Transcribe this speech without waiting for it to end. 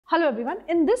Hello everyone,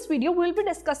 in this video we will be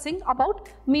discussing about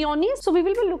mayonnaise. So we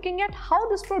will be looking at how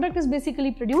this product is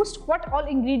basically produced, what all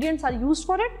ingredients are used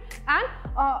for it,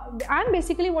 and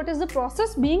basically what is the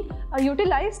process being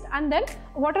utilized, and then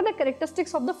what are the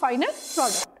characteristics of the final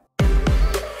product.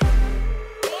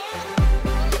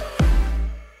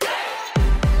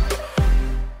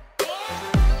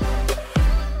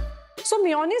 So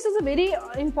mayonnaise is a very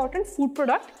important food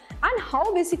product, and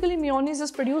how basically mayonnaise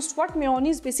is produced, what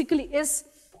mayonnaise basically is.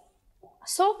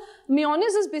 So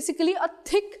mayonnaise is basically a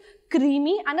thick,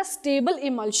 creamy and a stable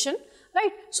emulsion,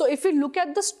 right? So if you look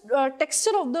at the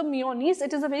texture of the mayonnaise,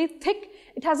 it is a very thick,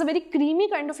 it has a very creamy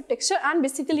kind of a texture, and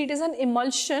basically it is an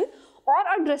emulsion or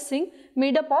a dressing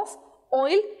made up of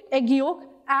oil, egg yolk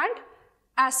and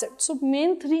acid. So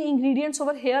main three ingredients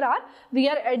over here are, we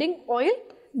are adding oil,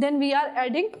 then we are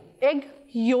adding egg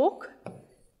yolk,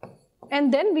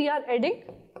 and then we are adding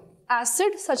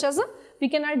acid, such as we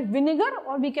can add vinegar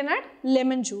or we can add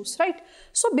lemon juice, right?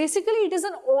 So basically it is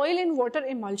an oil in water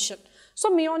emulsion. So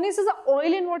mayonnaise is an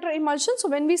oil in water emulsion. So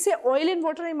when we say oil in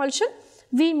water emulsion,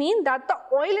 we mean that the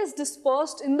oil is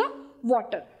dispersed in the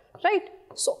water, right?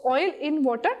 So oil in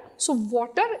water. So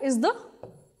water is the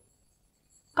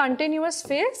continuous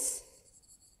phase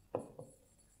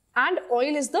and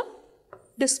oil is the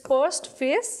dispersed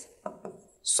phase.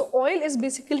 So oil is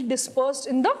basically dispersed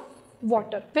in the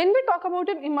water. When we talk about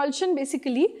an emulsion,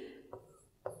 basically,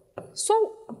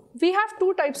 so we have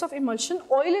two types of emulsion,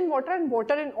 oil in water and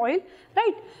water in oil,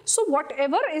 right? So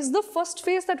whatever is the first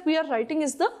phase that we are writing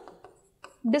is the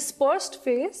dispersed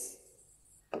phase,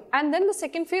 and then the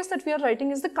second phase that we are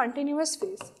writing is the continuous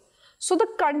phase. So the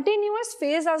continuous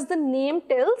phase, as the name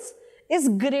tells, is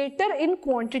greater in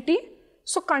quantity.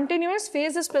 So continuous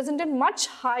phase is present in much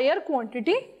higher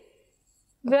quantity,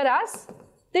 whereas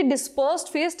the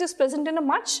dispersed phase is present in a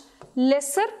much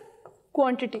lesser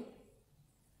quantity.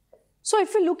 So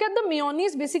if you look at the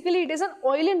mayonnaise, basically it is an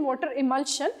oil in water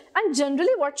emulsion, and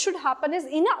generally what should happen is,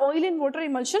 in an oil in water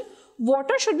emulsion,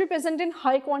 water should be present in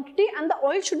high quantity and the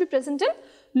oil should be present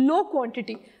in low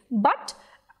quantity. But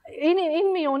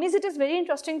in mayonnaise, it is very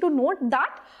interesting to note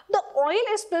that the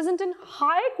oil is present in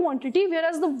high quantity,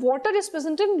 whereas the water is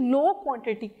present in low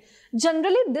quantity.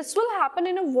 Generally this will happen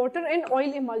in a water and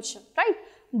oil emulsion, right?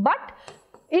 But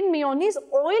in mayonnaise,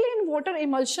 oil in water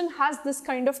emulsion has this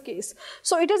kind of case.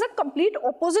 So it is a complete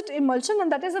opposite emulsion,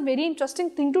 and that is a very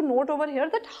interesting thing to note over here,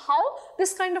 that how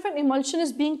this kind of an emulsion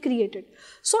is being created.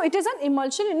 So it is an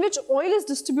emulsion in which oil is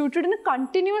distributed in a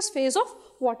continuous phase of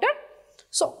water.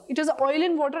 So it is an oil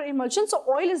in water emulsion. So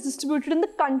oil is distributed in the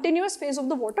continuous phase of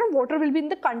the water. Water will be in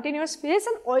the continuous phase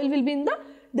and oil will be in the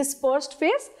dispersed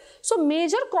phase. So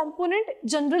major component,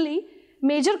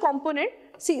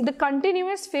 see the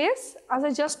continuous phase, as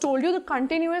I just told you, the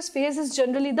continuous phase is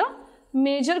generally the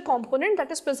major component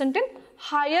that is present in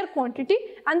higher quantity,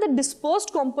 and the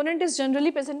dispersed component is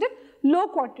generally present in low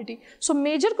quantity. So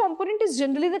major component is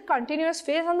generally the continuous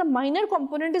phase and the minor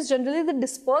component is generally the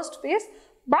dispersed phase,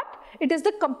 but it is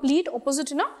the complete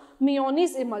opposite in a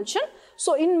mayonnaise emulsion.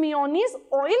 So in mayonnaise,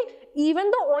 oil, even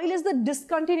though oil is the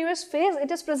discontinuous phase, it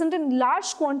is present in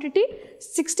large quantity.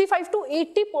 65 to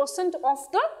 80% of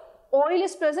the oil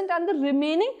is present and the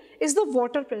remaining is the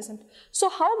water present. So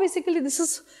how basically this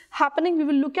is happening, we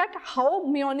will look at how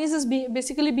mayonnaise is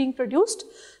basically being produced.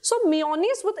 So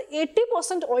mayonnaise with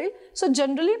 80% oil, so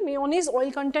generally mayonnaise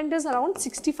oil content is around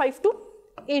 65 to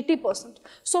 80%.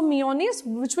 So mayonnaise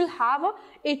which will have a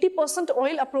 80%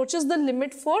 oil approaches the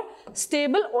limit for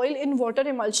stable oil in water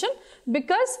emulsion,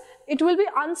 because it will be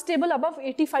unstable above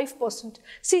 85%.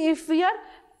 See, if we are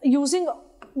using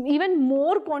even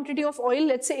more quantity of oil,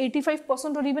 let's say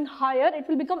 85% or even higher, it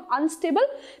will become unstable,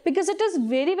 because it is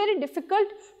very, very difficult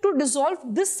to dissolve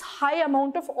this high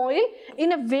amount of oil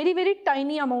in a very, very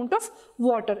tiny amount of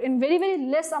water, in very, very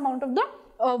less amount of the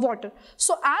water.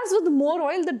 So as with more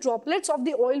oil, the droplets of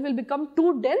the oil will become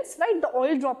too dense, right? The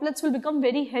oil droplets will become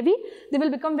very heavy, they will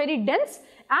become very dense,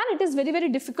 and it is very, very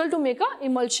difficult to make an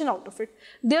emulsion out of it.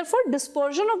 Therefore,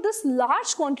 dispersion of this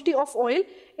large quantity of oil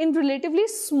in relatively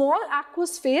small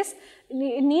aqueous phase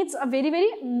needs a very,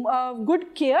 very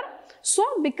good care. So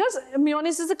because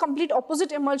mayonnaise is a complete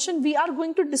opposite emulsion, we are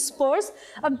going to disperse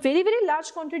a very, very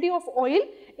large quantity of oil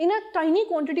in a tiny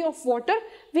quantity of water.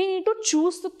 We need to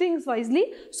choose the things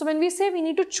wisely. So when we say we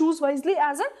need to choose wisely,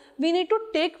 as in we need to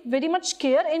take very much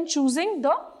care in choosing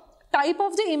the type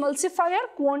of the emulsifier,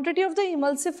 quantity of the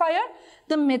emulsifier,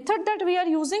 the method that we are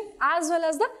using, as well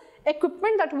as the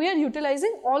equipment that we are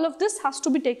utilizing. All of this has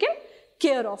to be taken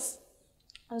care of.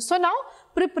 So now,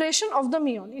 preparation of the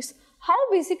mayonnaise. How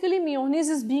basically mayonnaise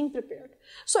is being prepared?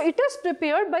 So it is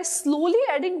prepared by slowly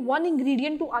adding one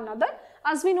ingredient to another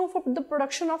as we know, for the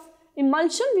production of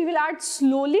emulsion, we will add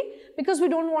slowly because we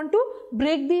don't want to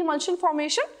break the emulsion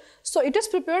formation. So it is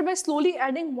prepared by slowly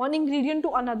adding one ingredient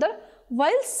to another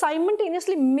while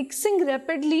simultaneously mixing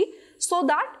rapidly so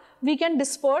that we can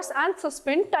disperse and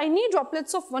suspend tiny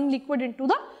droplets of one liquid into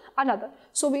the another.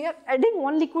 So we are adding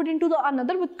one liquid into the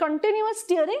another with continuous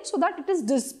stirring so that it is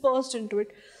dispersed into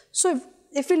it. So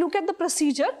if we look at the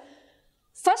procedure,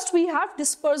 first we have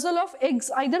dispersal of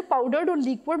eggs, either powdered or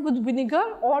liquid, with vinegar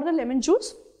or the lemon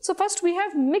juice. So first we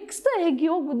have mixed the egg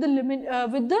yolk with the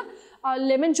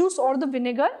lemon juice or the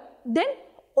vinegar. Then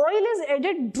oil is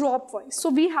added dropwise. So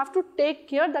we have to take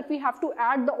care that we have to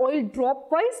add the oil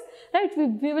dropwise, right?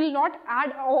 We will not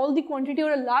add all the quantity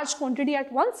or a large quantity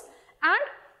at once, and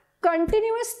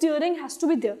continuous stirring has to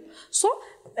be there. So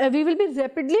we will be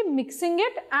rapidly mixing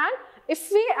it, and if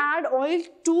we add oil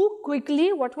too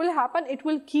quickly, what will happen? It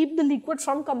will keep the liquid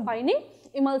from combining.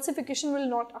 Emulsification will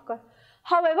not occur.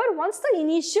 However, once the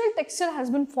initial texture has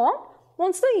been formed,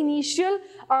 once the initial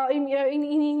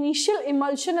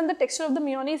emulsion and the texture of the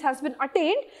mayonnaise has been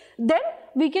attained, then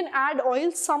we can add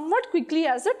oil somewhat quickly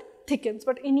as it thickens.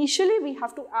 But initially we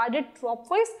have to add it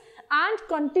dropwise, and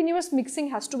continuous mixing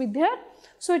has to be there.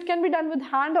 So it can be done with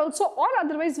hand also, or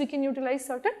otherwise we can utilize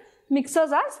certain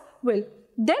mixers as well.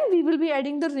 Then we will be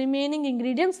adding the remaining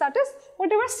ingredients, that is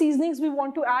whatever seasonings we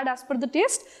want to add as per the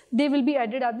taste, they will be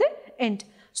added at the end.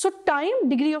 So time,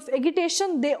 degree of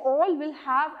agitation, they all will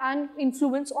have an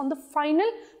influence on the final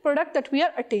product that we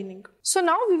are attaining. So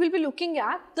now we will be looking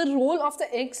at the role of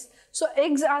the eggs. So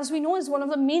eggs, as we know, is one of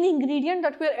the main ingredients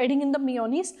that we are adding in the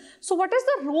mayonnaise. So what is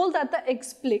the role that the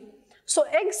eggs play? So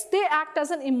eggs, they act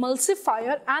as an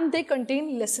emulsifier and they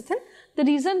contain lecithin. The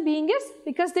reason being is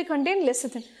because they contain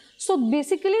lecithin. So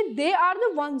basically they are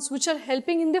the ones which are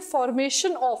helping in the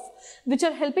formation of,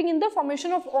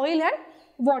 oil and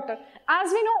water.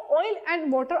 As we know, oil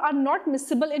and water are not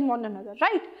miscible in one another,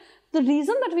 right? The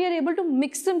reason that we are able to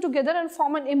mix them together and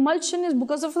form an emulsion is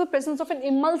because of the presence of an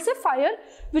emulsifier,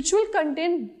 which will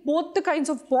contain both the kinds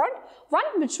of bond,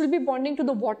 one which will be bonding to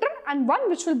the water and one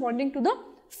which will bonding to the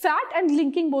fat and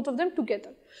linking both of them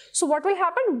together. So what will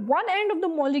happen? One end of the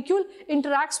molecule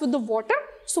interacts with the water.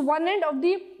 So one end of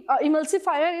the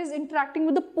emulsifier is interacting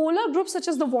with the polar group such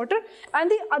as the water,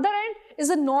 and the other end is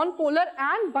a non-polar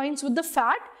and binds with the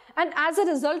fat, and as a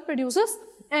result produces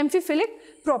amphiphilic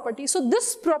property. So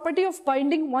this property of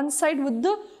binding one side with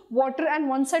the water and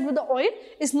one side with the oil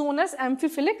is known as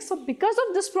amphiphilic. So because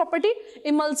of this property,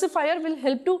 emulsifier will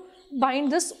help to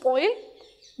bind this oil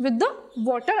with the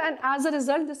water, and as a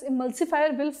result this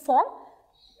emulsifier will form,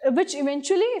 which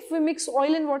eventually if we mix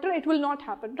oil and water it will not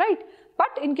happen, right?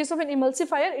 But in case of an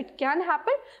emulsifier it can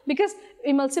happen, because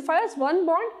emulsifiers, one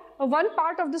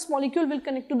part of this molecule will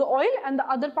connect to the oil and the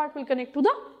other part will connect to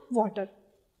the water.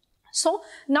 So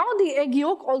now the egg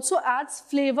yolk also adds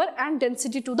flavor and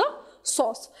density to the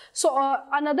sauce. So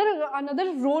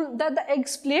another role that the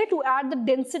eggs play to add the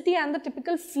density and the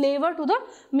typical flavor to the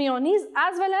mayonnaise,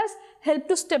 as well as help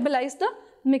to stabilize the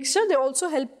mixture. They also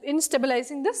help in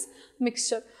stabilizing this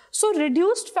mixture. So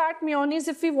reduced fat mayonnaise,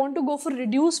 if we want to go for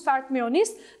reduced fat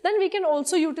mayonnaise, then we can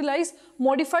also utilize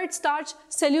modified starch,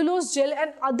 cellulose gel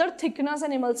and other thickeners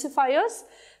and emulsifiers.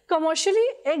 Commercially,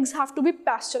 eggs have to be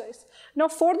pasteurized. Now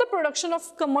for the production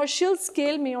of commercial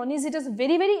scale mayonnaise, it is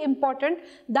very, very important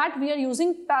that we are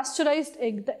using pasteurized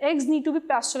egg. The eggs need to be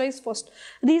pasteurized first.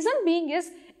 Reason being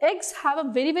is, eggs have a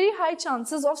very, very high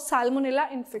chances of salmonella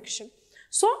infection.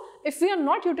 So if we are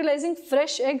not utilizing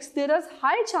fresh eggs, there is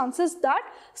high chances that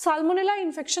salmonella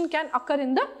infection can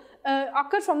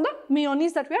occur from the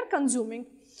mayonnaise that we are consuming,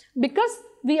 because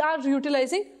we are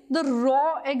utilizing the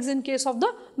raw eggs in case of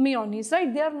the mayonnaise,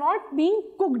 right? They are not being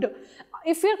cooked.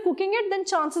 If we are cooking it, then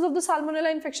chances of the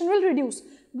salmonella infection will reduce.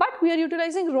 But we are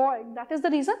utilizing raw egg. That is the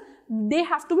reason they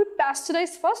have to be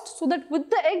pasteurized first, so that with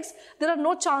the eggs there are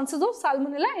no chances of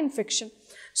salmonella infection.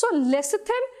 So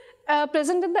lecithin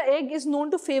present in the egg is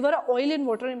known to favor an oil and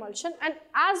water emulsion, and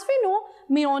as we know,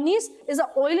 mayonnaise is an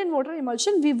oil and water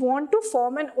emulsion. We want to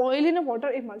form an oil and a water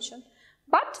emulsion,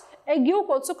 but egg yolk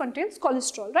also contains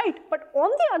cholesterol, right? But on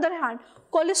the other hand,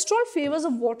 cholesterol favors a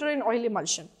water and oil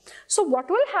emulsion. So what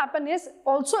will happen is,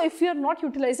 also if we are not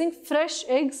utilizing fresh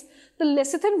eggs, the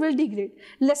lecithin will degrade.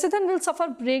 Lecithin will suffer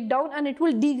breakdown and it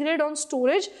will degrade on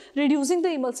storage, reducing the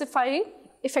emulsifying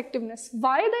effectiveness.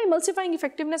 Why the emulsifying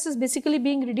effectiveness is basically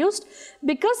being reduced?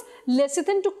 Because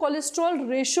lecithin to cholesterol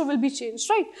ratio will be changed,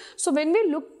 right? So when we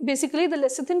look, basically the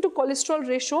lecithin to cholesterol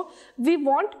ratio, we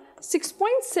want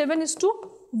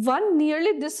 6.7:1,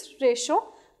 nearly this ratio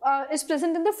is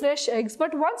present in the fresh eggs.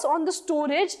 But once on the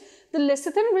storage, the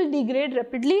lecithin will degrade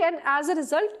rapidly, and as a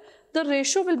result, the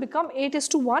ratio will become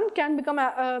 8:1, can become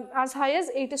as high as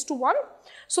 8:1.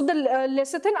 So the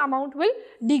lecithin amount will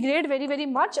degrade very, very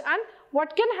much, and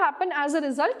what can happen as a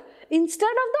result,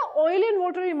 instead of the oil in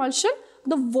water emulsion,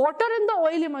 the water in the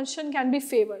oil emulsion can be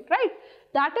favored, right?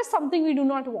 That is something we do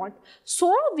not want.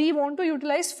 So we want to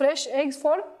utilize fresh eggs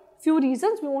for few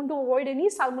reasons. We want to avoid any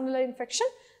salmonella infection.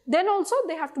 Then also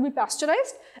they have to be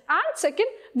pasteurized, and second,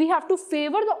 we have to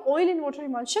favor the oil in water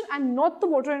emulsion and not the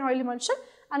water in oil emulsion.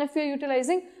 And if we are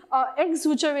utilizing eggs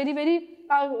which are very, very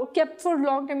kept for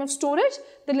long time of storage,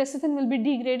 the lecithin will be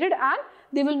degraded and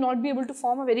they will not be able to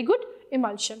form a very good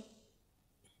emulsion.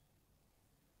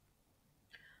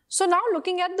 So now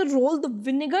looking at the role the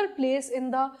vinegar plays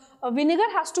in the, vinegar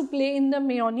has to play in the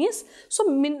mayonnaise. So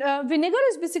vinegar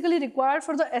is basically required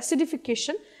for the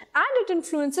acidification, and it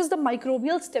influences the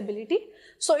microbial stability.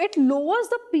 So it lowers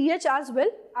the pH as well.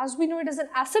 As we know, it is an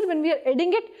acid. When we are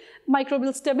adding it,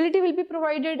 microbial stability will be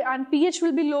provided and pH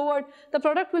will be lowered. The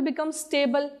product will become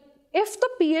stable. If the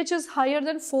pH is higher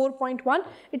than 4.1,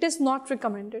 it is not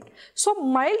recommended. So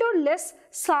mild or less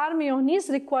sour mayonnaise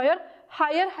require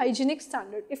higher hygienic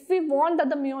standard. If we want that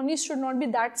the mayonnaise should not be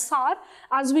that sour,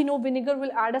 as we know vinegar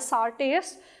will add a sour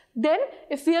taste, then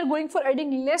if we are going for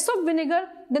adding less of vinegar,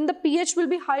 then the pH will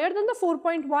be higher than the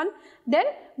 4.1. Then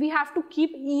we have to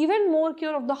keep even more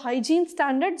care of the hygiene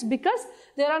standards, because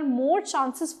there are more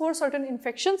chances for certain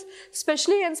infections,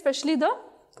 especially the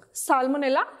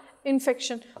salmonella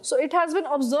infection. So it has been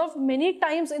observed many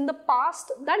times in the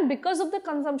past that because of the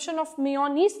consumption of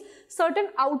mayonnaise, certain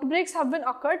outbreaks have been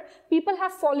occurred, people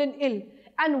have fallen ill.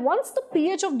 And once the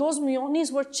pH of those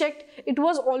mayonnaise were checked, it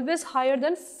was always higher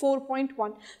than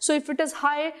 4.1. So if it is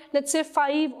high, let's say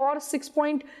 5 or 6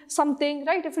 point something,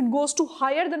 right? If it goes to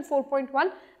higher than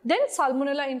 4.1, then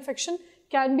salmonella infection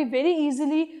can be very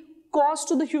easily caused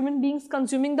to the human beings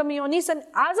consuming the mayonnaise. And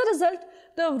as a result,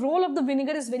 the role of the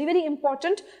vinegar is very, very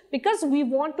important, because we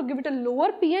want to give it a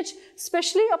lower pH,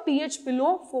 especially a pH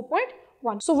below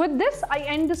 4.1. So with this, I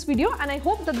end this video, and I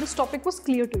hope that this topic was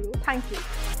clear to you. Thank you.